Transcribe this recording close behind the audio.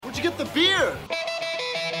you get the beer?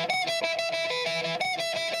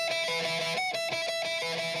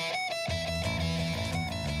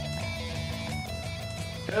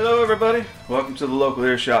 Hello, everybody. Welcome to the Local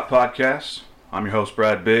Earshot Podcast. I'm your host,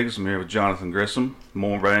 Brad Biggs. I'm here with Jonathan Grissom,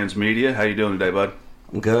 More Brands Media. How you doing today, bud?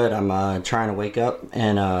 I'm good. I'm trying to wake up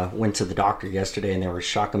and went to the doctor yesterday, and they were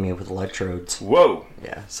shocking me with electrodes. Whoa.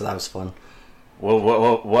 Yeah, so that was fun. Well,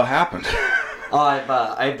 what happened?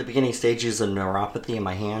 I have the beginning stages of neuropathy in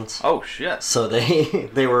my hands. Oh, shit. So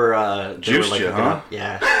they were juiced you, huh?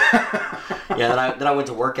 Yeah. Yeah. Then I went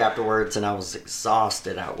to work afterwards, and I was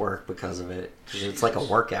exhausted at work because of it. It's like a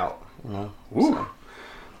workout, you know. Ooh. So.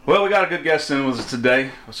 Well, we got a good guest in with us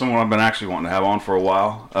today. Someone I've been actually wanting to have on for a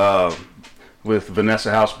while. With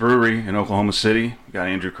Vanessa House Brewery in Oklahoma City. We got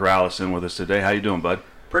Andrew Carrales in with us today. How you doing, bud?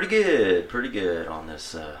 Pretty good on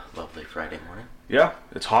this lovely Friday morning. Yeah,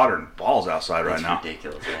 it's hotter than balls outside right now. It's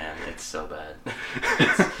ridiculous, man. It's so bad.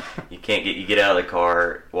 You get out of the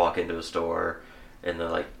car, walk into a store, and they're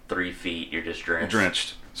like 3 feet, you're just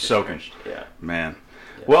drenched. Soaking. Drenched. Yeah. Man.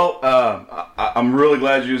 Yeah. Well, I'm really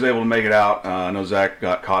glad you was able to make it out. I know Zach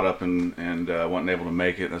got caught up and wasn't able to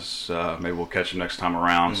make it. Maybe we'll catch him next time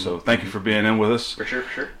around. Mm-hmm. So thank you for being in with us. For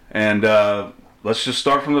sure. And let's just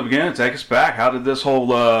start from the beginning. Take us back. How did this whole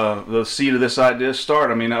the seed of this idea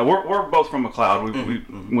start? I mean, we're both from McLeod.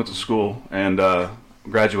 We went to school and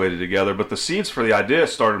graduated together. But the seeds for the idea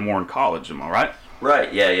started more in college. Am I right?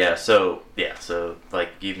 Right. Yeah. So like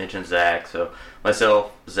you mentioned, Zach. So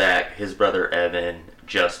myself, Zach, his brother Evan,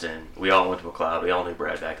 Justin, we all went to McLeod. We all knew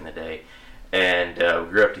Brad back in the day, and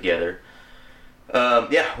we grew up together.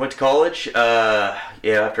 Went to college.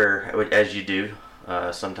 After, as you do,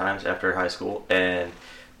 sometimes after high school, and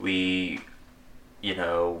we,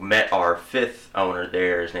 met our fifth owner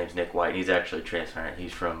there. His name's Nick White. And he's actually transparent.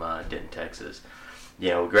 He's from Denton, Texas. We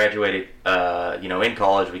graduated. In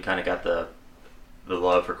college, we kind of got the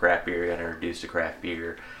love for craft beer. Got introduced to craft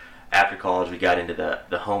beer. After college, we got into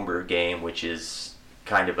the homebrew game, which is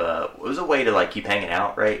kind of it was a way to like keep hanging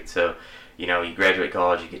out, right? So, you graduate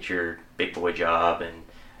college, you get your big boy job, and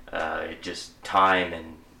it just time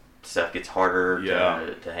and stuff gets harder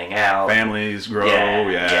to hang out. Families grow,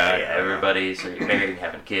 yeah. Everybody, so you're married and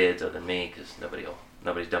having kids, other than me, because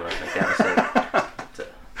nobody's dumb enough to make that mistake. To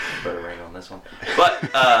put a ring on this one.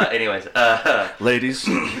 But anyways, ladies,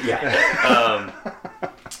 yeah.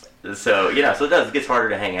 So it gets harder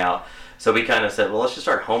to hang out. So we kind of said, well, let's just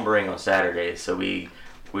start homebrewing on Saturdays. So we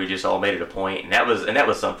just all made it a point, and that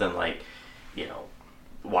was something like,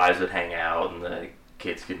 wives would hang out, and the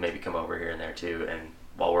kids could maybe come over here and there too, and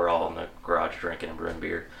while we're all in the garage drinking and brewing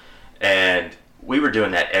beer, and we were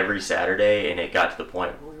doing that every Saturday, and it got to the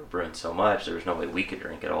point where we were brewing so much there was no way we could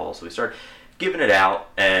drink at all. So we started giving it out,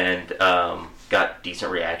 and got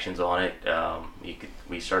decent reactions on it.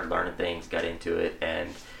 We started learning things, got into it,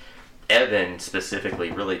 and Evan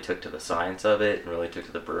specifically really took to the science of it and really took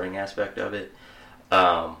to the brewing aspect of it,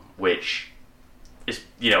 which is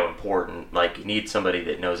important. Like, you need somebody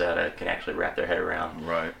that knows can actually wrap their head around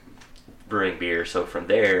brewing beer. So from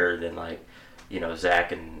there, then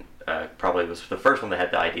Zach and probably was the first one that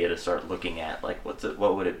had the idea to start looking at like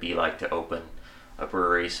what would it be like to open a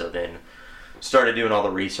brewery. So then started doing all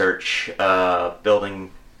the research,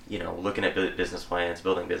 building, looking at business plans,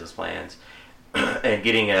 building business plans. And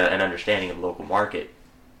getting an understanding of the local market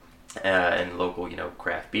and local,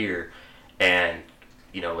 craft beer. And,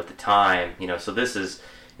 at the time, so this is,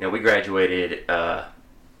 we graduated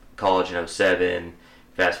college in 2007,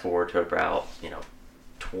 fast forward to about,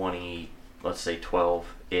 20, let's say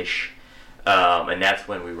 12-ish. And that's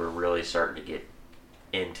when we were really starting to get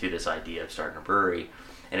into this idea of starting a brewery.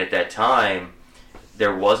 And at that time,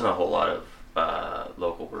 there wasn't a whole lot of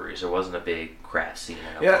local breweries. There wasn't a big craft scene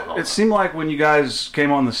in Oklahoma. Yeah, it seemed like when you guys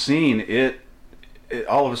came on the scene, it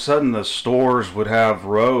all of a sudden the stores would have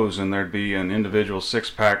rows, and there'd be an individual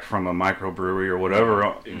 6-pack from a microbrewery or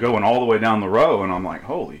whatever going all the way down the row, and I'm like,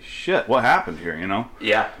 holy shit, what happened here?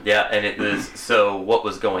 Yeah, and it was so. What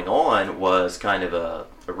was going on was kind of a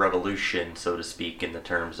revolution, so to speak, in the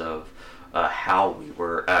terms of how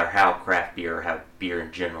craft beer, or how beer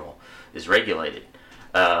in general is regulated.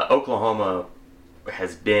 Oklahoma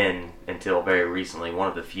has been, until very recently, one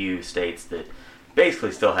of the few states that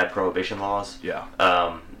basically still had prohibition laws. Yeah.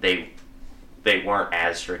 They weren't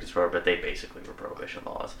as strict as far, but they basically were prohibition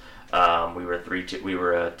laws. We were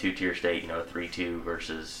a 2-tier state, 3-2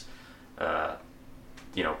 versus,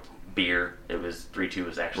 beer. It was 3-2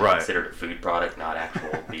 was actually considered a food product, not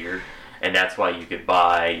actual beer, and that's why you could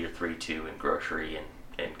buy your 3-2 in grocery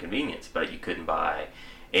and convenience, but you couldn't buy.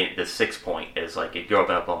 And the 6 point is like, if you grew up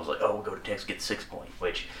in Oklahoma, was like, oh, we'll go to Texas, get the 6 point,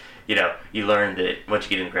 which you learn that once you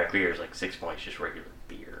get into craft beer, it's like 6 points just regular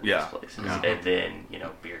beer in Yeah. these places. Yeah. And then,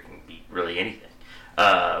 beer can be really anything,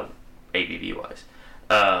 ABV wise.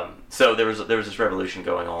 So there was this revolution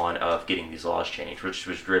going on of getting these laws changed, which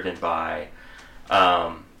was driven by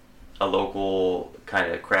a local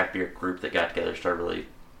kind of craft beer group that got together, started really,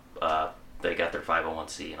 they got their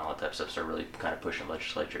 501c and all that type of stuff, started really kind of pushing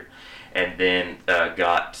legislature, and then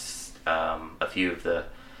got a few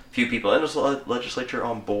people in the legislature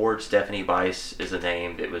on board. Stephanie Bice is a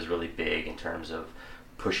name that was really big in terms of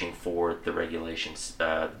pushing forward the regulations,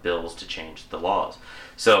 bills to change the laws.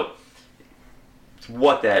 So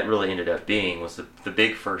what that really ended up being was the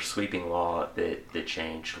big first sweeping law that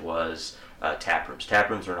changed was tap rooms. Tap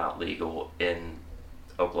rooms are not legal in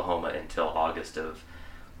Oklahoma until August of,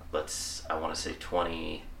 I want to say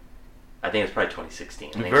I think it's probably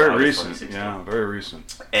 2016. Very recent. Yeah, very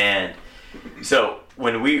recent. And so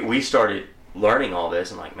when we started learning all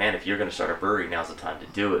this, I'm like, man, if you're going to start a brewery, now's the time to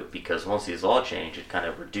do it, because once these laws change, it kind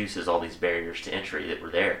of reduces all these barriers to entry that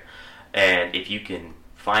were there. And if you can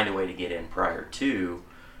find a way to get in prior to,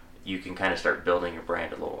 you can kind of start building your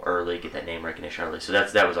brand a little early, get that name recognition early. So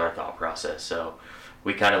that was our thought process. So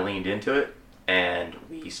we kind of leaned into it, and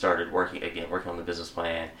we started working on the business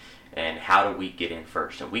plan and how do we get in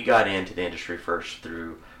first. And we got into the industry first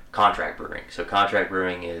through contract brewing. So contract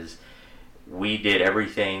brewing is, we did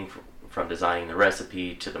everything from designing the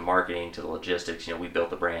recipe to the marketing to the logistics. We built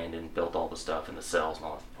the brand and built all the stuff and the sales and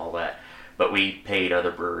all that. But we paid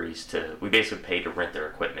other breweries we basically paid to rent their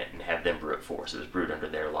equipment and have them brew it for us. It was brewed under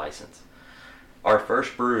their license. Our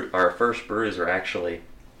first brews are actually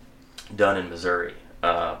done in Missouri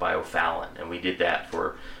by O'Fallon, and we did that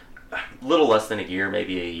for a little less than a year,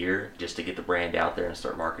 maybe a year, just to get the brand out there and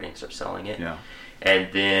start marketing, start selling it. Yeah.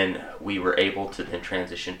 And then we were able to then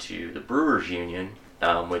transition to the Brewers Union,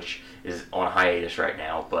 which is on hiatus right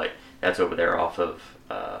now, but that's over there off of,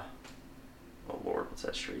 oh Lord, what's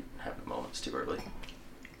that street? I have a moment, it's too early.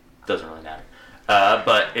 Doesn't really matter.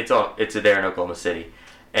 But it's there in Oklahoma City.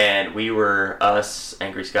 And us,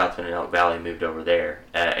 Angry Scotsman and Elk Valley, moved over there.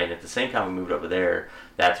 And at the same time we moved over there,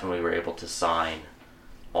 that's when we were able to sign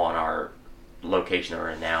on our location that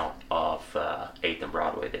we're in now off 8th and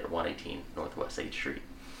Broadway there, 118 Northwest 8th Street.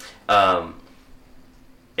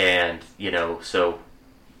 And, so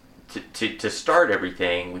to start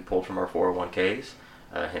everything, we pulled from our 401ks,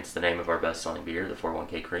 hence the name of our best-selling beer, the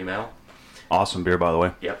 401k Cream Ale. Awesome beer, by the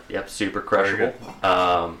way. Yep, super crushable.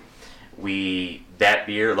 That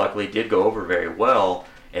beer luckily did go over very well,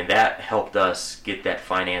 and that helped us get that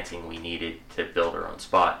financing we needed to build our own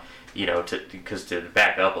spot. Because to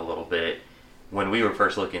back up a little bit, when we were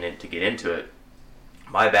first looking to get into it,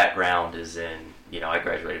 my background is in, I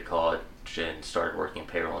graduated college and started working in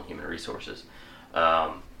payroll and human resources.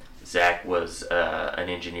 Zach was an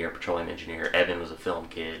engineer, petroleum engineer. Evan was a film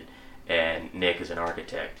kid, and Nick is an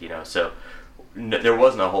architect. So there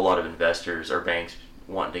wasn't a whole lot of investors or banks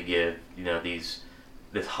wanting to give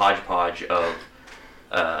this hodgepodge of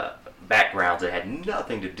backgrounds that had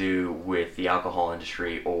nothing to do with the alcohol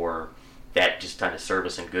industry or that just kind of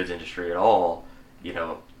service and goods industry at all.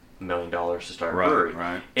 $1 million to start a brewery.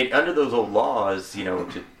 Right. And under those old laws,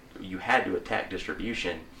 you had to attack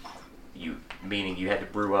distribution. Meaning you had to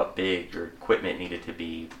brew up big. Your equipment needed to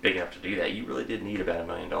be big enough to do that. You really did need about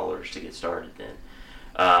 $1 million to get started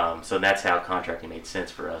then. So that's how contracting made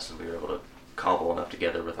sense for us, and we were able to cobble enough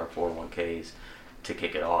together with our 401ks to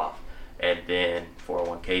kick it off. And then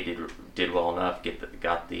 401k did well enough,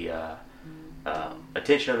 got the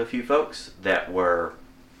attention of a few folks that were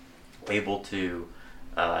able to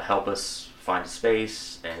help us find a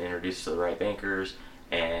space and introduce us to the right bankers,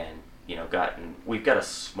 and we've got a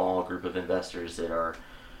small group of investors that are,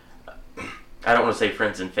 I don't want to say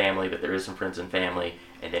friends and family, but there is some friends and family,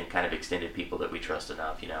 and then kind of extended people that we trust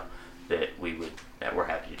enough, that we're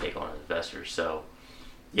happy to take on as investors. So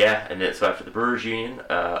yeah, and then so after the Brewers Union,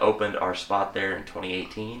 opened our spot there in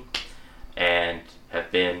 2018, and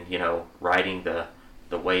have been riding the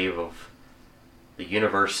wave of the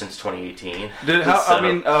universe since 2018.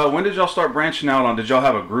 When did y'all start branching out on? Did y'all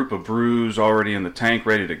have a group of brews already in the tank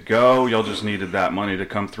ready to go? Y'all just needed that money to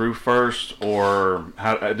come through first, or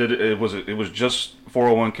how did it? Was it just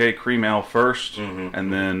 401k Cream Ale first,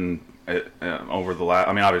 and then over the last?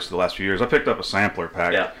 Obviously the last few years, I picked up a sampler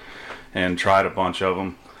pack and tried a bunch of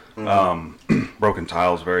them. Broken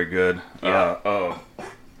Tile's very good.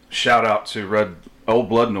 Shout out to Old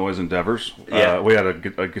Blood Noise Endeavors. We had a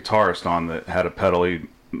guitarist on that had a pedal he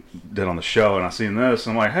did on the show, and I seen this,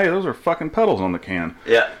 and I'm like, hey, those are fucking pedals on the can.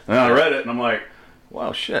 Yeah. And I read it, and I'm like,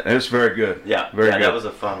 wow, shit, it's very good. Yeah, very good. That was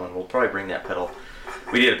a fun one. We'll probably bring that pedal.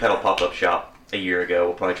 We did a pedal pop-up shop a year ago.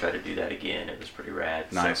 We'll probably try to do that again. It was pretty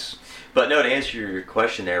rad. Nice. So. But no, to answer your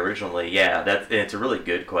question there originally, yeah, it's a really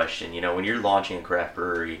good question. When you're launching a craft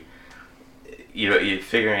brewery, you're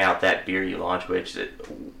figuring out that beer you launch with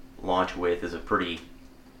is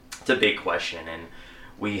it's a big question. And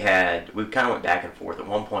we kind of went back and forth. At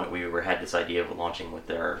one point, we had this idea of launching with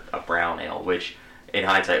a brown ale, which in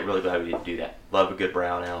hindsight, really glad we didn't do that. Love a good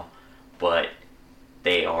brown ale, but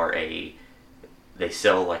they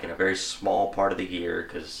sell like in a very small part of the year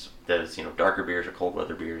because those darker beers are cold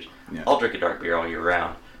weather beers. Yeah. I'll drink a dark beer all year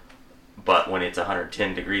round, but when it's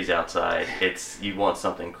 110 degrees outside, you want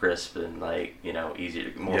something crisp and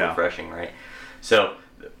easier, more refreshing, right? So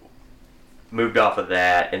moved off of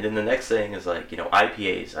that, and then the next thing is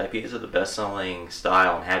IPAs. IPAs are the best selling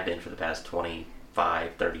style and have been for the past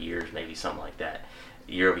 25, 30 years, maybe something like that.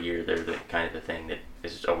 Year over year, they're the kind of the thing that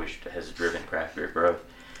has driven craft beer growth.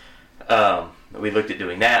 We looked at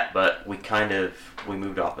doing that, but we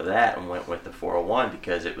moved off of that and went with the 401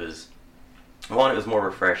 because it was more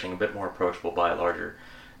refreshing, a bit more approachable by a larger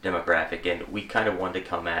demographic, and we kind of wanted to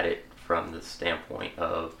come at it from the standpoint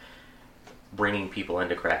of bringing people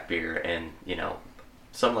into craft beer. And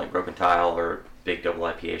something like Broken Tile or Big Double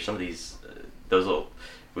IPA, some of these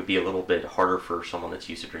would be a little bit harder for someone that's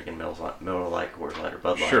used to drinking Miller Lite, Coors Light, or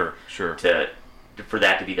Bud Light. Sure. For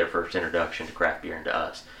that to be their first introduction to craft beer and to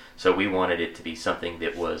us. So we wanted it to be something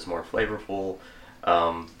that was more flavorful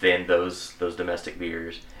than those domestic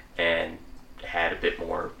beers and had a bit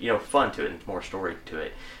more fun to it and more story to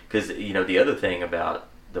it. Because the other thing about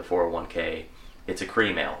the 401k, it's a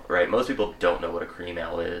cream ale, right? Most people don't know what a cream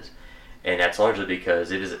ale is, and that's largely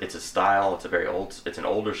because it's a style. It's an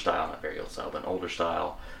older style, not very old style, but an older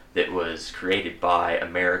style that was created by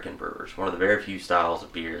American brewers. One of the very few styles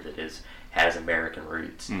of beer that has American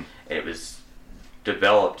roots, and it was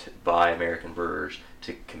developed by American brewers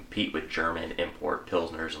to compete with German import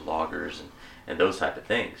pilsners and lagers and those type of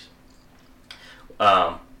things.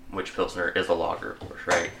 Which pilsner is a lager, of course,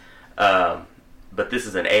 right? But this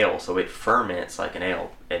is an ale, so it ferments like an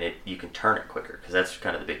ale, and you can turn it quicker, because that's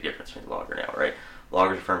kind of the big difference between lager and ale, right?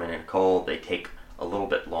 Lagers are fermented cold. They take a little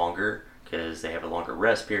bit longer because they have a longer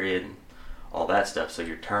rest period and all that stuff, so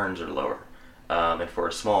your turns are lower. And for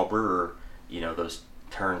a small brewer, those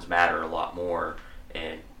turns matter a lot more,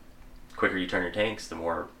 and the quicker you turn your tanks, the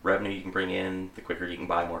more revenue you can bring in, the quicker you can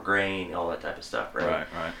buy more grain, all that type of stuff, right? Right.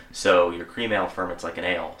 So your cream ale ferments like an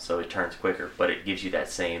ale, so it turns quicker, but it gives you that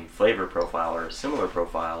same flavor profile or a similar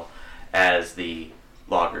profile as the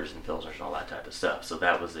lagers and pilsners and all that type of stuff. So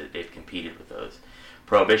that was it. It competed with those.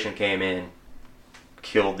 Prohibition came in,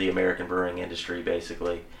 killed the American brewing industry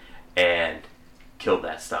basically, and killed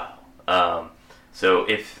that style. So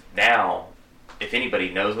if anybody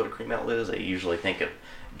knows what a cream ale is, they usually think of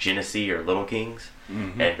Genesee or Little Kings,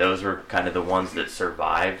 and those were kind of the ones that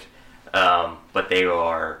survived, but they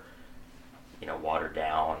are watered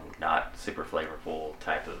down, not super flavorful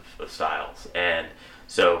type of styles. And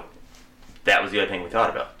so that was the other thing we thought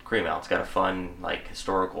about cream ale. It's got a fun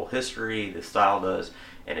historical history, the style does,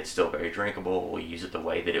 and it's still very drinkable. We use it the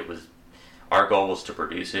way that it was. Our goal was to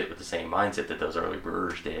produce it with the same mindset that those early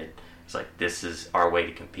brewers did. It's this is our way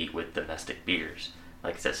to compete with domestic beers.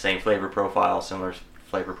 It's that same flavor profile, similar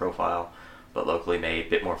flavor profile, but locally made, a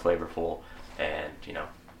bit more flavorful, and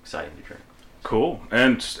exciting to drink. Cool.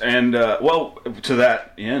 And well, to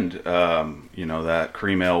that end, that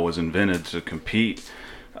cream ale was invented to compete.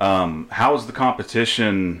 How is the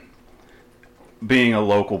competition being a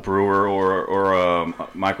local brewer or a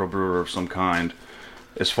microbrewer of some kind?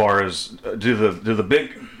 As far as do the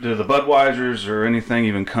Budweisers or anything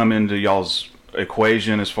even come into y'all's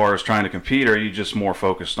equation as far as trying to compete, or are you just more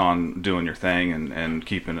focused on doing your thing and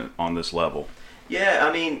keeping it on this level?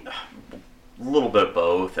 Yeah, a little bit of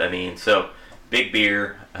both. So big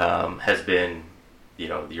beer has been,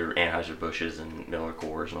 your Anheuser-Busch's and Miller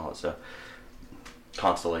Coors and all that stuff.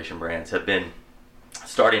 Constellation brands have been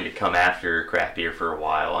starting to come after craft beer for a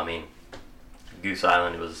while. Goose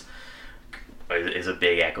Island is a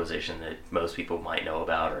big acquisition that most people might know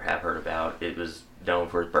about or have heard about. It was known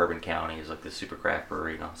for its Bourbon County. It was the super craft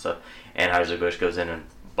brewery and all stuff. Anheuser-Busch goes in and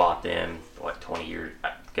bought them 20 years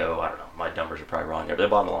ago. I don't know. My numbers are probably wrong there, but they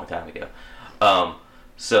bought them a long time ago.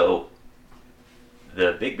 So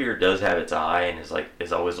the big beer does have its eye and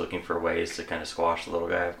is always looking for ways to kind of squash the little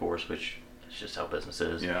guy, of course, which is just how business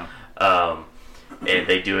is. Yeah. And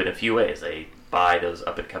they do it in a few ways. They buy those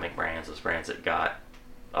up and coming brands, those brands that got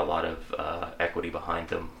a lot of equity behind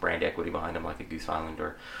them, brand equity behind them, like a Goose Island,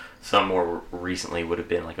 or some more recently would have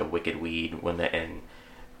been like a Wicked Weed. The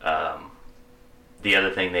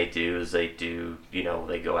other thing they do is they go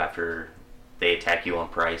after, they attack you on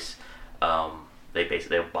price.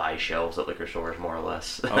 they'll buy shelves at liquor stores more or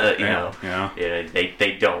less. Oh, Yeah,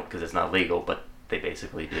 they don't because it's not legal, but they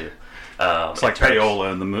basically do. It's like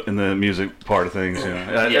payola in the music part of things.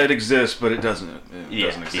 It exists, but it doesn't. It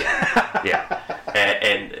doesn't exist.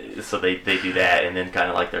 And so they do that, and then kind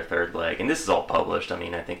of like their third leg, and this is all published. I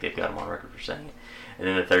mean, I think they've got them on record for saying it. And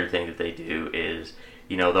then the third thing that they do is,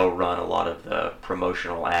 they'll run a lot of the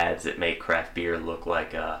promotional ads that make craft beer look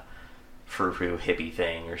like a frou-frou hippie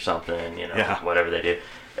thing or something. Whatever they do,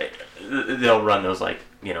 they'll run those like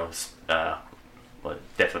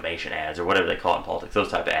defamation ads or whatever they call it in politics,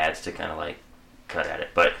 those type of ads to kind of like cut at it.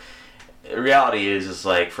 But the reality is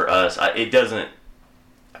like for us, it hasn't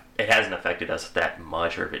affected us that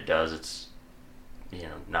much, or if it does, it's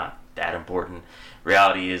not that important.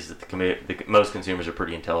 Reality is that most consumers are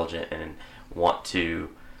pretty intelligent and want to.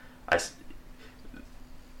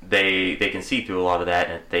 They can see through a lot of that,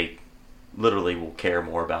 and they literally will care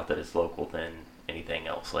more about that it's local than anything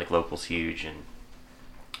else. Like local's huge, and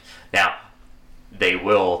now they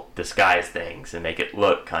will disguise things and make it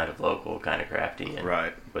look kind of local, kind of crafty, and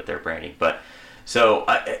right with their branding. But so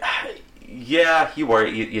you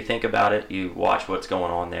worry, you think about it, you watch what's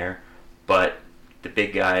going on there, but the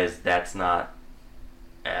big guys, that's not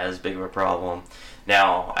as big of a problem.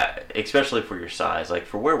 Now, especially for your size, like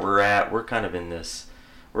for where we're at, we're kind of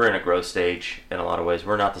we're in a growth stage in a lot of ways.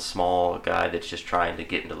 We're not the small guy that's just trying to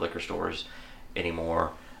get into liquor stores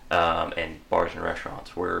anymore. And bars and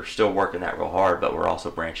restaurants. We're still working that real hard, but we're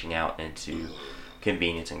also branching out into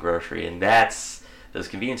convenience and grocery. And those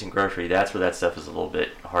convenience and grocery, that's where that stuff is a little bit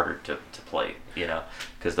harder to play,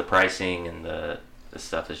 because the pricing and the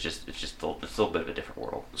stuff is it's a little bit of a different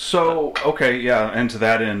world. So, okay, yeah, and to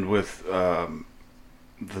that end with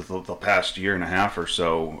the past year and a half or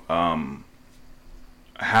so,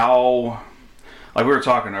 how... Like we were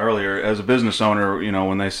talking earlier, as a business owner,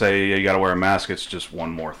 when they say you got to wear a mask, it's just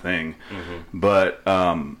one more thing. Mm-hmm. But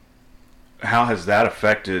how has that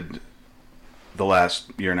affected the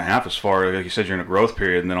last year and a half? As far as, like you said, you're in a growth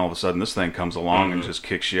period, and then all of a sudden this thing comes along and just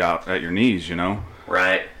kicks you out at your knees,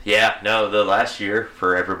 Right. Yeah. No, the last year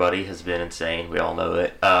for everybody has been insane. We all know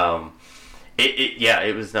it.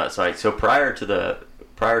 It was nuts. Like, so prior to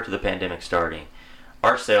the pandemic starting,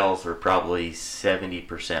 our sales were probably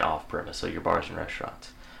 70% off premise, so your bars and restaurants.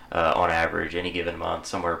 On average, any given month,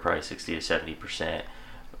 somewhere probably 60 to 70%.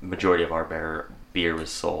 Majority of our beer was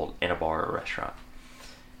sold in a bar or restaurant.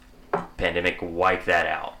 Pandemic wiped that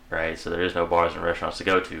out, right? So there is no bars and restaurants to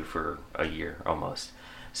go to for a year almost.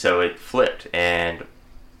 So it flipped, and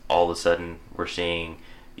all of a sudden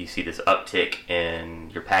you see this uptick in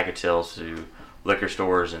your package sales to liquor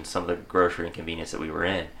stores and some of the grocery and convenience that we were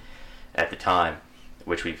in at the time,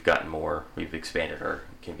 which we've gotten more. We've expanded our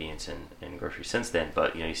convenience and grocery since then,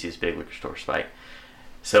 but you see this big liquor store spike.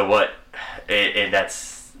 So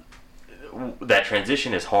that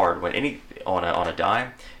transition is hard when on a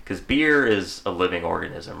dime, because beer is a living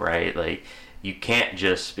organism, right? Like you can't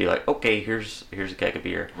just be like, okay, here's a keg of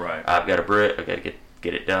beer. Right. I've got to brew it. I've got to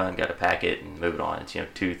get it done. Got to pack it and move it on. It's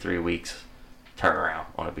 2-3 weeks turnaround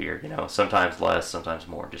on a beer. Sometimes less, sometimes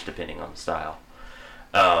more, just depending on the style,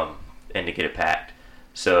 and to get it packed.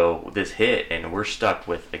 So this hit, and we're stuck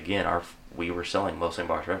with, again, we were selling mostly in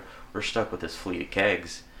bars. We're stuck with this fleet of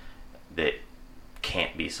kegs that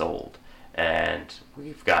can't be sold, and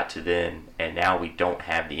we've got to and now we don't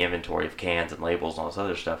have the inventory of cans and labels and all this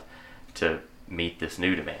other stuff to meet this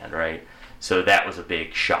new demand, right? So that was a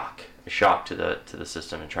big shock to the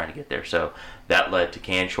system and trying to get there. So that led to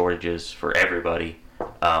can shortages for everybody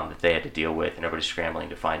that they had to deal with, and everybody's scrambling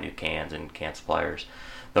to find new cans and can suppliers.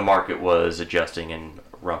 The market was adjusting and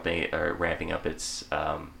ramping up its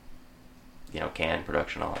can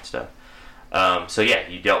production, all that stuff. So yeah,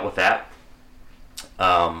 you dealt with that,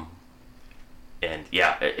 and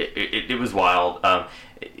yeah, it was wild.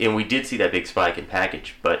 And we did see that big spike in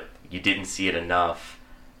package, but you didn't see it enough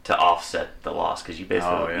to offset the loss, because you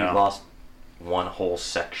basically you lost one whole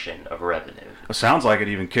section of revenue. It sounds like it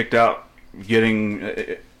even kicked out getting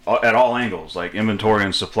at all angles, like inventory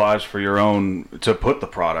and supplies for your own to put the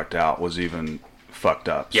product out was even fucked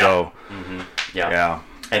up. Yeah. So yeah.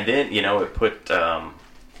 And then it put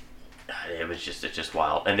it's just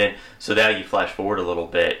wild. And then so now you flash forward a little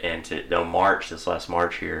bit into this last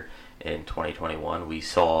March here in 2021, we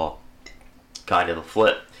saw kind of the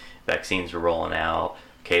flip. Vaccines are rolling out,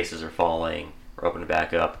 cases are falling, we're opening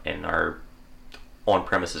back up, and our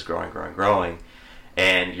on-premise is growing,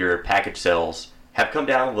 and your package sales have come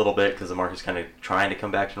down a little bit because the market's kind of trying to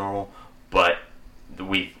come back to normal, but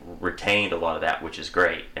we've retained a lot of that, which is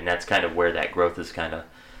great, and that's kind of where that growth is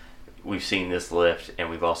we've seen this lift, and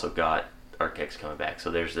we've also got our kegs coming back.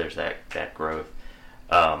 So there's that growth.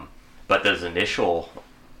 But those initial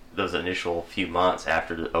few months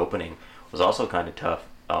after the opening was also kind of tough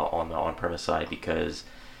on the on-premise side, because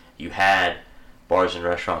you had bars and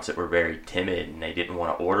restaurants that were very timid and they didn't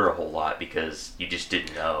want to order a whole lot because you just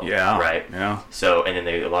didn't know. Yeah. Right. Yeah. So, and then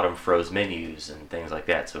a lot of them froze menus and things like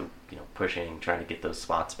that. So, trying to get those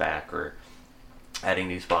spots back or adding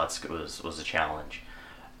new spots was a challenge.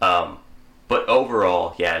 But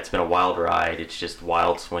overall, yeah, it's been a wild ride. It's just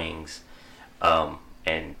wild swings.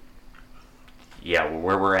 And yeah,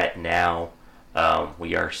 where we're at now,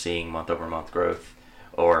 we are seeing month-over-month growth,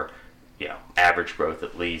 or average growth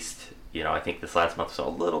at least. I think this last month saw a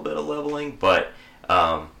little bit of leveling, but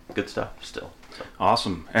good stuff still. So.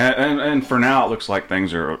 Awesome. And for now, it looks like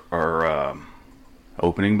things are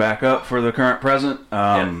opening back up for the current present.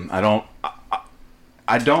 I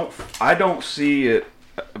don't see it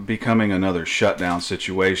becoming another shutdown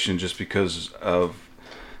situation, just because of,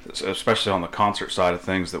 especially on the concert side of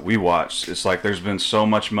things that we watch. It's like there's been so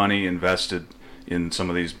much money invested in some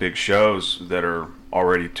of these big shows that are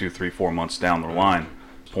already 2, 3, 4 months down the line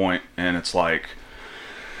point, and it's like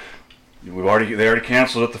they already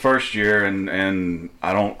canceled it the first year, and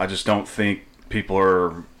I just don't think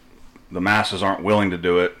the masses aren't willing to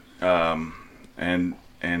do it, and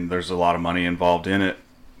there's a lot of money involved in it.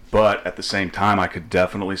 But at the same time, I could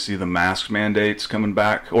definitely see the mask mandates coming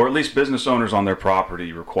back, or at least business owners on their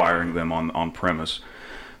property requiring them on premise.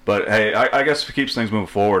 But hey, I guess if it keeps things moving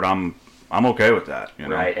forward, I'm okay with that.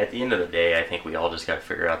 Right. At the end of the day, I think we all just got to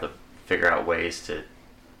figure out ways to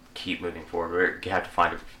keep moving forward. We have to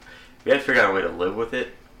figure out a way to live with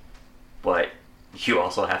it, but you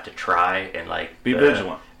also have to try and be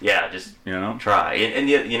vigilant. Yeah, just try. And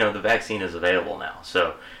the vaccine is available now,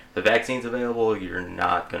 so. The vaccine's available, you're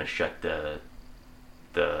not going to shut the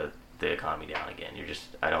economy down again.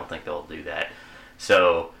 I don't think they'll do that.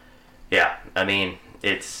 So, yeah, I mean,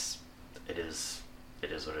 it is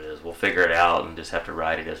what it is. We'll figure it out and just have to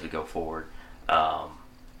ride it as we go forward,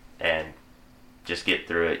 and just get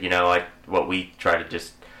through it. What we try to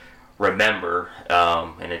just remember,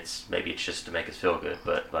 and it's just to make us feel good,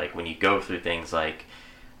 but when you go through things like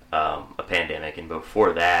a pandemic, and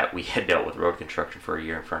before that we had dealt with road construction for a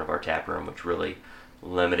year in front of our tap room, which really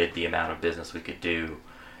limited the amount of business we could do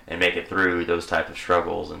and make it through those type of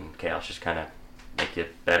struggles and chaos. Just kind of make you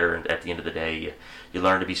better, and at the end of the day you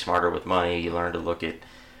learn to be smarter with money. You learn to look at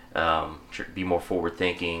be more forward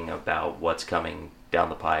thinking about what's coming down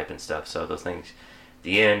the pipe and stuff. So those things at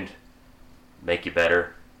the end make you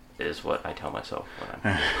better, is what I tell myself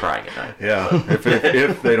when I'm crying at night. Yeah,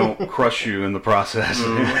 if they don't crush you in the process.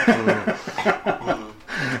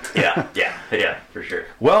 Yeah, for sure.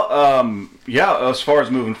 Well, as far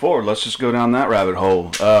as moving forward, let's just go down that rabbit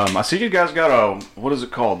hole. I see you guys got what is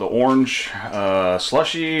it called? The orange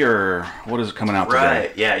slushy, or what is it coming out today?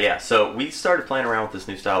 Right, yeah. So we started playing around with this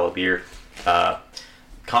new style of beer,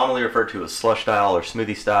 commonly referred to as slush style or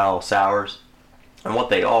smoothie style sours. And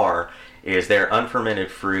what they are is they're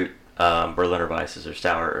unfermented fruit Berliner Weisses or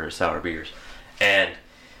sour beers. And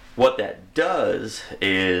what that does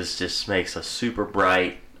is just makes a super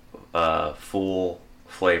bright, full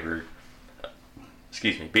flavored,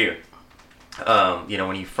 beer.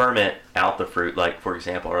 When you ferment out the fruit, like for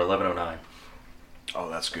example our 1109. Oh,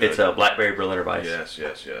 that's good. It's a blackberry Berliner Weiss.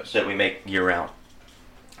 Yes. That we make year round.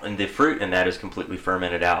 And the fruit in that is completely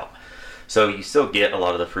fermented out. So you still get a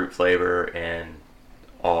lot of the fruit flavor and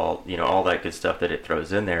all that good stuff that it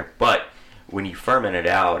throws in there, but when you ferment it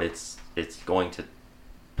out, it's going to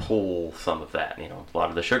pull some of that. A lot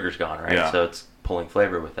of the sugar's gone, right? Yeah. So it's pulling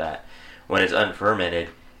flavor with that. When it's unfermented,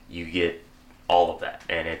 you get all of that,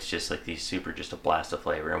 and it's just just a blast of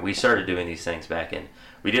flavor. And we started doing these things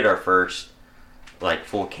we did our first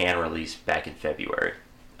full can release back in February.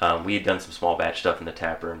 We had done some small batch stuff in the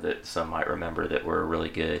tap room that some might remember that were really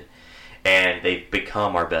good. And they've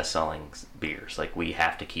become our best-selling beers. We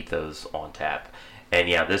have to keep those on tap. And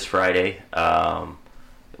yeah, this Friday, that's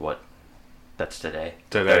today.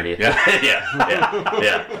 Today, 30th.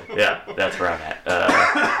 Yeah. That's where I'm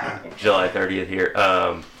at. July 30th here.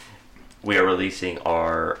 We are releasing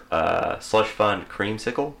our Slush Fund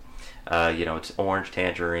Creamsicle. It's orange,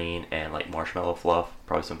 tangerine, and marshmallow fluff.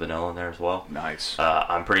 Probably some vanilla in there as well. Nice.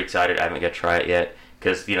 I'm pretty excited. I haven't got to try it yet.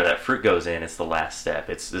 Because that fruit goes in, it's the last step.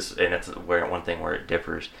 It's this, and that's one thing where it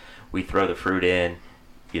differs. We throw the fruit in,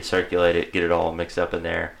 you circulate it, get it all mixed up in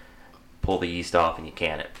there, pull the yeast off, and you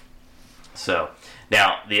can it. So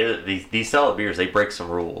now these style of beers, they break some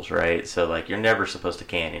rules, right? So you're never supposed to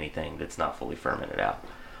can anything that's not fully fermented out.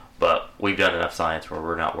 But we've done enough science where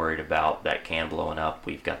we're not worried about that can blowing up.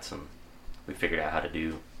 We figured out how to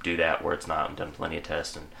do do that where it's not, and done plenty of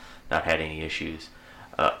tests and not had any issues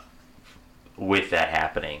with that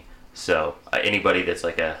happening. So anybody that's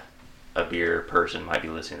like a beer person might be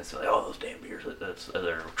listening and say, like, oh, those damn beers,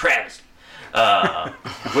 they're travesty.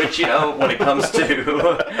 Which, you know, when it comes to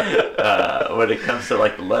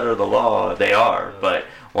like the letter of the law, they are. But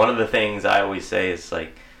one of the things I always say is,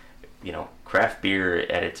 like, you know, craft beer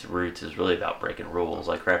at its roots is really about breaking rules.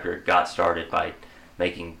 Like, craft beer got started by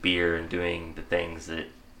making beer and doing the things that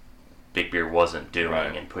big beer wasn't doing,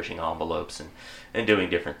 right, and pushing envelopes and doing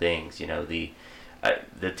different things. You know, the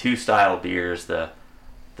two style beers, the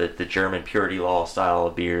German purity law style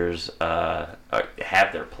of beers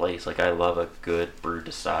have their place. Like, I love a good brewed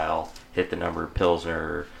to style, hit the number Pilsner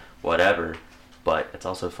or whatever, but it's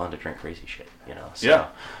also fun to drink crazy shit, you know? So, yeah.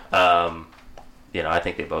 You know, I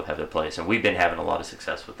think they both have their place, and we've been having a lot of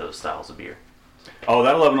success with those styles of beer. Oh,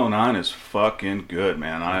 that 1109 is fucking good,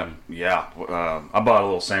 man. I bought a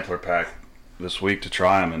little sampler pack this week to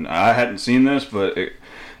try them, and I hadn't seen this, but it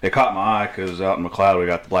caught my eye because out in McLeod we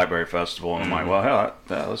got the Blackberry Festival, and I'm like, well, hell,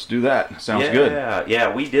 let's do that. Sounds good.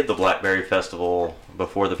 Yeah, we did the Blackberry Festival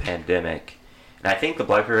before the pandemic, and I think the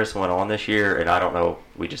Blackberry Festival went on this year, and I don't know,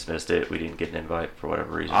 we just missed it. We didn't get an invite for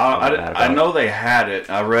whatever reason. I know they had it.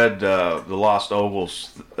 I read the Lost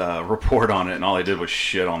Ovals report on it, and all they did was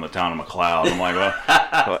shit on the town of McLeod. I'm like,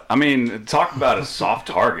 well, I mean, talk about a soft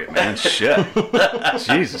target, man. Shit.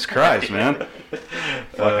 Jesus Christ, man.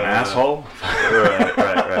 Fucking asshole.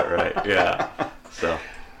 Right. Yeah. So,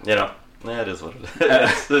 you know, that is what it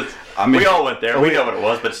is. I mean, we all went there. We know what it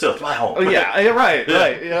was, but still, it's my home. Oh, yeah, right.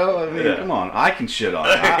 You know, I mean, come on. I can shit on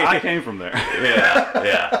it. I came from there.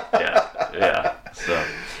 Yeah. So,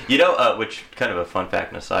 you know, which kind of a fun fact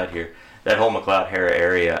and aside here, that whole McLeod-Harrah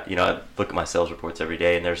area, you know, I look at my sales reports every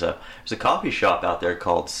day, and there's a coffee shop out there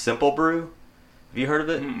called Simple Brew. Have you heard of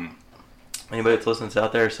it? Mm-mm. Anybody that's listening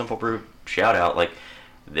out there, Simple Brew, shout out. Like,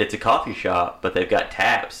 it's a coffee shop, but they've got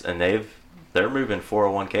taps, and they're moving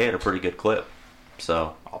 401k at a pretty good clip.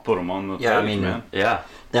 So I'll put them on the page, man. Yeah.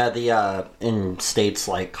 The in states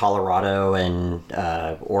like Colorado and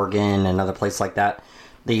Oregon and other places like that,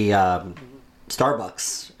 the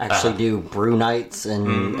Starbucks actually do brew nights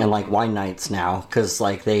and like wine nights now, because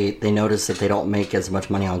like they notice that they don't make as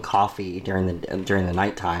much money on coffee during the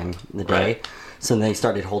nighttime, the day. Right. So they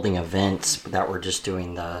started holding events that were just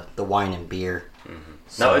doing the wine and beer. Mm-hmm.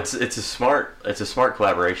 So. No, it's a smart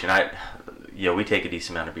collaboration. We take a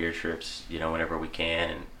decent amount of beer trips, you know, whenever we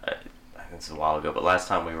can, and I think it's a while ago, but last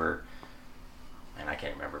time we were, and I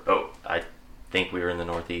can't remember, but I think we were in the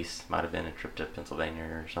Northeast, might have been a trip to Pennsylvania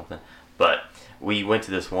or something, but we went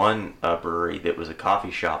to this one brewery that was a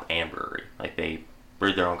coffee shop and brewery. Like, they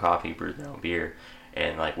brewed their own coffee, brewed their own beer,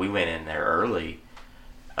 and like, we went in there early,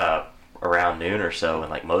 around noon or so,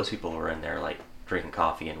 and like, most people were in there like drinking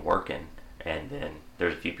coffee and working, and then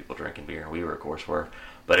there's a few people drinking beer, and we were, of course,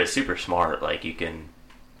 but it's super smart. Like,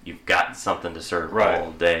 you've got something to serve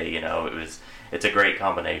all day, you know. It's a great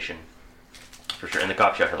combination for sure. And the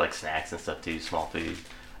coffee shop had like snacks and stuff too, small food.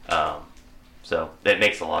 So it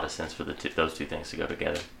makes a lot of sense for those two things to go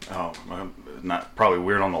together. Oh, not probably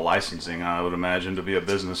weird on the licensing, I would imagine, to be a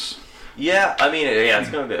business. Yeah, I mean,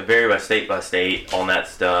 it's going to vary by state on that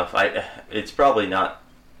stuff. It's probably not.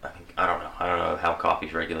 I don't know how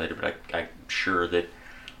coffee's regulated, but I'm sure that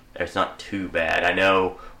it's not too bad. I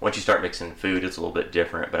know once you start mixing food, it's a little bit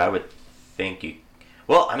different, but I would think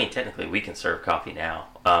technically we can serve coffee now,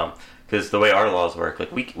 because the way our laws work,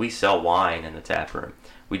 like we sell wine in the tap room,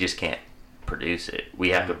 we just can't produce it. We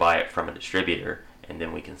have to buy it from a distributor, and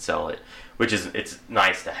then we can sell it, it's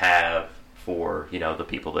nice to have for, you know, the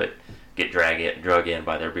people that get drug in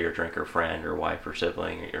by their beer drinker friend or wife or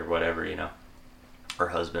sibling or whatever, you know, or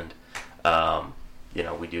husband. You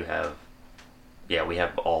know, we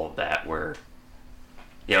have all of that where,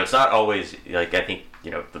 you know, it's not always, like, I think,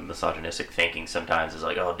 you know, the misogynistic thinking sometimes is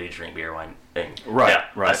like, oh, dudes drink beer, wine. And, right.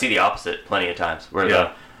 I see the opposite plenty of times where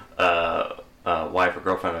the wife or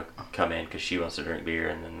girlfriend will come in because she wants to drink beer,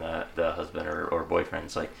 and then the husband or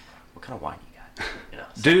boyfriend's like, what kind of wine you got? You know,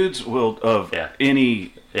 so. Dudes will, of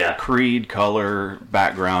any creed, color,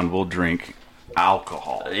 background, will drink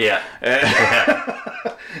alcohol.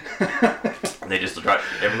 They just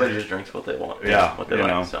everybody just drinks what they want. What they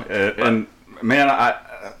like. So. And man,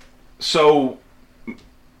 the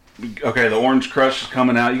Orange Crush is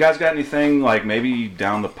coming out. You guys got anything like maybe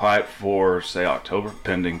down the pipe for, say, October,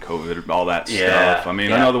 pending COVID, all that stuff? I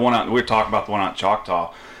mean, I know the one we were talking about, the one out in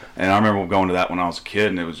Choctaw, and I remember going to that when I was a kid,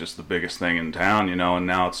 and it was just the biggest thing in town, you know, and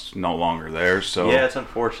now it's no longer there. So yeah, it's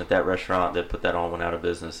unfortunate that restaurant that put that on went out of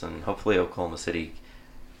business, and hopefully Oklahoma City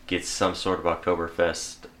gets some sort of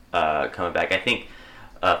Oktoberfest coming back. I think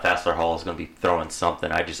Fassler Hall is going to be throwing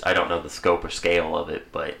something. I don't know the scope or scale of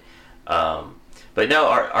it, but no,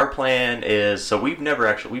 our plan is, so we've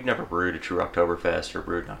never brewed a true Oktoberfest or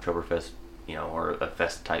brewed an Oktoberfest, or a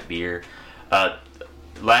fest type beer. I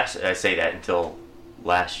say that until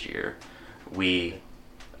last year, we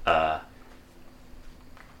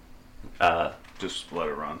just let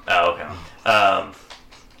it run. Oh, okay.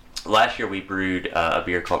 Last year we brewed a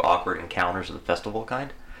beer called Awkward Encounters of the Festival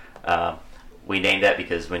kind. We named that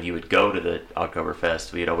because when you would go to the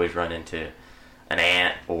Oktoberfest, we'd always run into an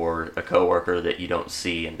aunt or a coworker that you don't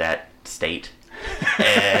see in that state.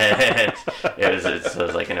 And it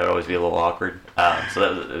was like, it would always be a little awkward.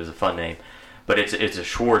 So it was a fun name. But it's a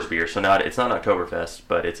Schwarz beer, so it's not Oktoberfest,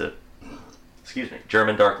 but it's a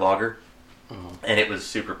German dark lager. And it was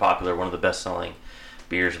super popular, one of the best-selling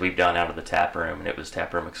beers we've done out of the tap room, and it was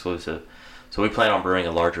tap room exclusive. So we plan on brewing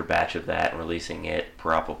a larger batch of that and releasing it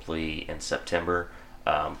probably in September,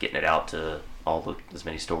 getting it out to as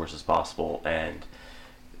many stores as possible, and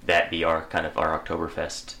that be our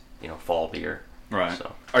Oktoberfest, fall beer. Right.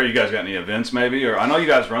 So. Are you guys got any events maybe? Or I know you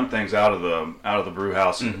guys run things out of the brew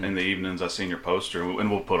house in the evenings. I've seen your poster,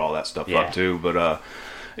 and we'll put all that stuff up too. But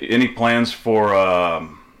any plans for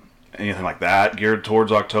anything like that geared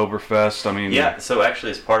towards Oktoberfest? I mean, yeah. So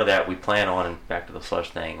actually, as part of that, we plan on, back to the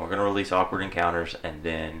slush thing, we're going to release Awkward Encounters and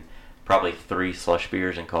then probably 3 slush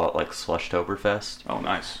beers and call it like Slushtoberfest. Oh,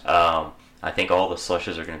 nice. I think all the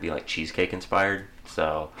slushes are going to be like cheesecake inspired.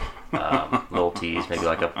 So little teas, maybe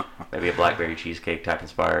a blackberry cheesecake type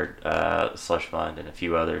inspired slush fund and a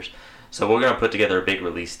few others. So we're going to put together a big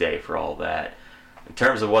release day for all that. In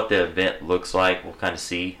terms of what the event looks like, we'll kind of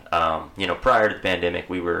see. Prior to the pandemic,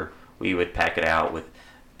 we would pack it out with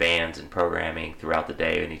bands and programming throughout the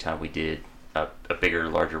day anytime we did a bigger,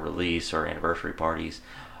 larger release or anniversary parties,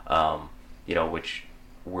 which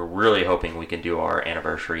we're really hoping we can do our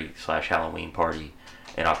anniversary/Halloween party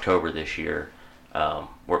in October this year.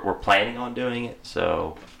 We're planning on doing it,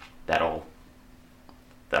 so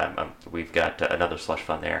we've got another slush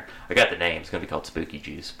fund there. I got the name. It's going to be called Spooky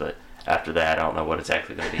Juice, but after that, I don't know what it's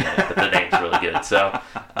actually going to be in it, but the name's really good. So,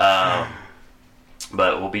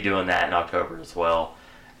 but we'll be doing that in October as well,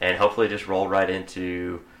 and hopefully just roll right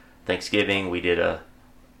into Thanksgiving. We're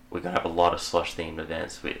going to have a lot of slush-themed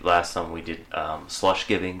events. Last time we did slush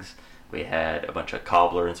givings. We had a bunch of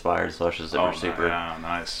cobbler-inspired slushes that were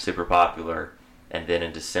super popular. And then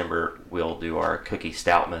in December, we'll do our cookie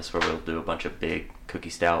stoutmas, where we'll do a bunch of big cookie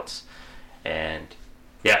stouts. And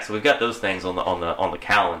yeah, so we've got those things on the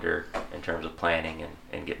calendar in terms of planning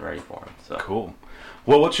and getting ready for them. So cool.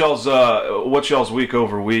 Well, what's y'all's week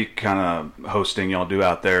over week kind of hosting y'all do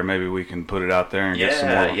out there? Maybe we can put it out there and get some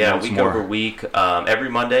more. Yeah, week over week. Every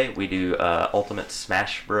Monday we do Ultimate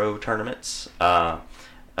Smash Bro tournaments.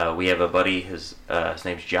 We have a buddy, his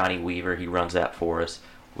name's Johnny Weaver. He runs that for us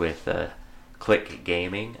with Click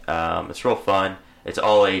Gaming. It's real fun. It's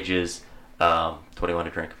all ages, 21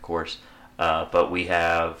 to drink, of course. But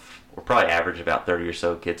we're probably average about 30 or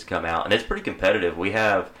so kids come out, and it's pretty competitive. We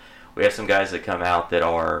have some guys that come out that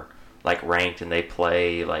are like ranked, and they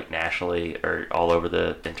play like nationally or all over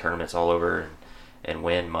in tournaments all over and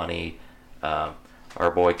win money.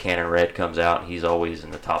 Our boy Cannon Red comes out, and he's always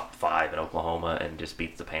in the top 5 in Oklahoma and just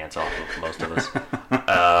beats the pants off of most of us.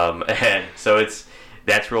 And so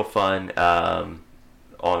that's real fun on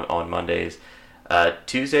Mondays.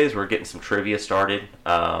 Tuesdays we're getting some trivia started.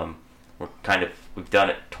 We've done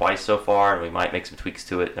it twice so far, and we might make some tweaks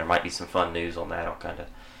to it. There might be some fun news on that. I'll kind of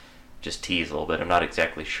just tease a little bit. I'm not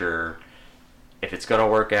exactly sure if it's going to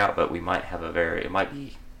work out, but we might have it might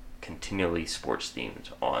be continually sports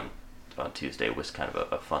themed on Tuesday with kind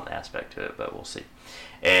of a fun aspect to it, but we'll see.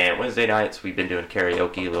 And Wednesday nights, we've been doing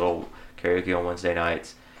karaoke, a little karaoke on Wednesday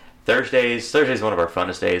nights. Thursday's one of our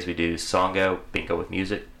funnest days. We do Songo, bingo with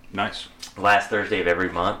music. Nice. Last Thursday of every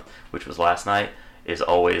month, which was last night, is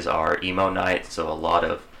always our emo night. So a lot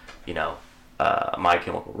of, My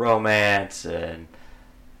Chemical Romance and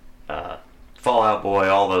Fall Out Boy,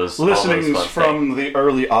 all those listenings from the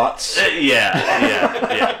early aughts.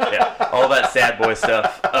 Yeah. All that sad boy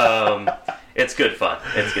stuff. It's good fun.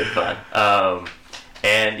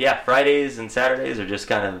 And yeah, Fridays and Saturdays are just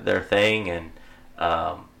kind of their thing, and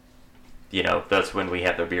that's when we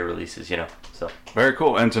have their beer releases. So very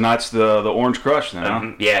cool. And tonight's the Orange Crush, then,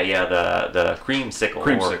 huh? Yeah, the Creamsicle.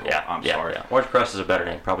 Creamsicle. I'm sorry. Yeah. Orange Crush is a better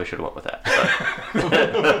name. Probably should have went with that.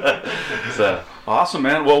 So awesome,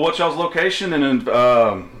 man. Well, what's y'all's location and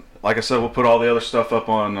like I said, we'll put all the other stuff up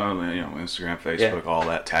on Instagram, Facebook, all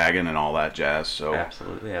that tagging and all that jazz. So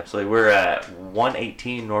absolutely. We're at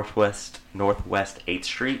 118 Northwest 8th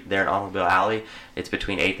Street there in Automobile Alley. It's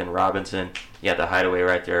between 8th and Robinson. You have the Hideaway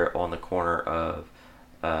right there on the corner of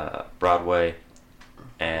Broadway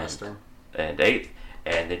and 8th,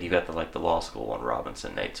 and then you got the law school on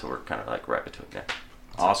Robinson 8th. So we're kind of like right between there.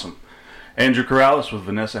 Awesome. Andrew Carrales with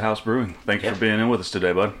Vanessa House Brewing. Thank you for being in with us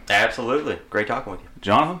today, bud. Absolutely. Great talking with you.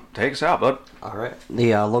 Jonathan, take us out, bud. All right.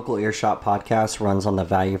 The Local Earshot podcast runs on the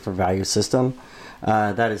Value for Value system.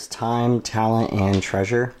 That is time, talent, and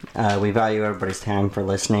treasure. We value everybody's time for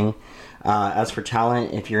listening. As for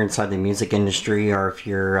talent, if you're inside the music industry or if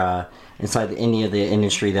you're inside any of the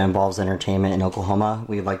industry that involves entertainment in Oklahoma,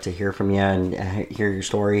 we'd like to hear from you and hear your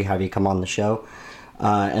story, have you come on the show.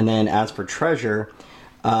 And then as for treasure,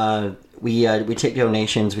 we take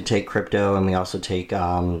donations, we take crypto, and we also take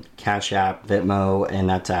Cash App, Venmo, and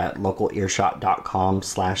that's at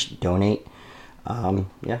localearshot.com/donate.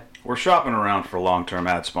 Yeah. We're shopping around for long-term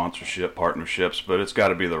ad sponsorship, partnerships, but it's got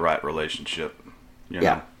to be the right relationship.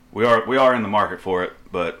 Yeah. We are in the market for it,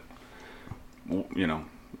 but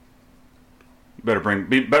better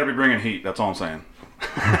be bringing heat. That's all I'm saying.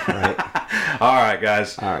 Right. All right,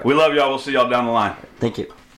 guys. All right. We love y'all. We'll see y'all down the line. Thank you.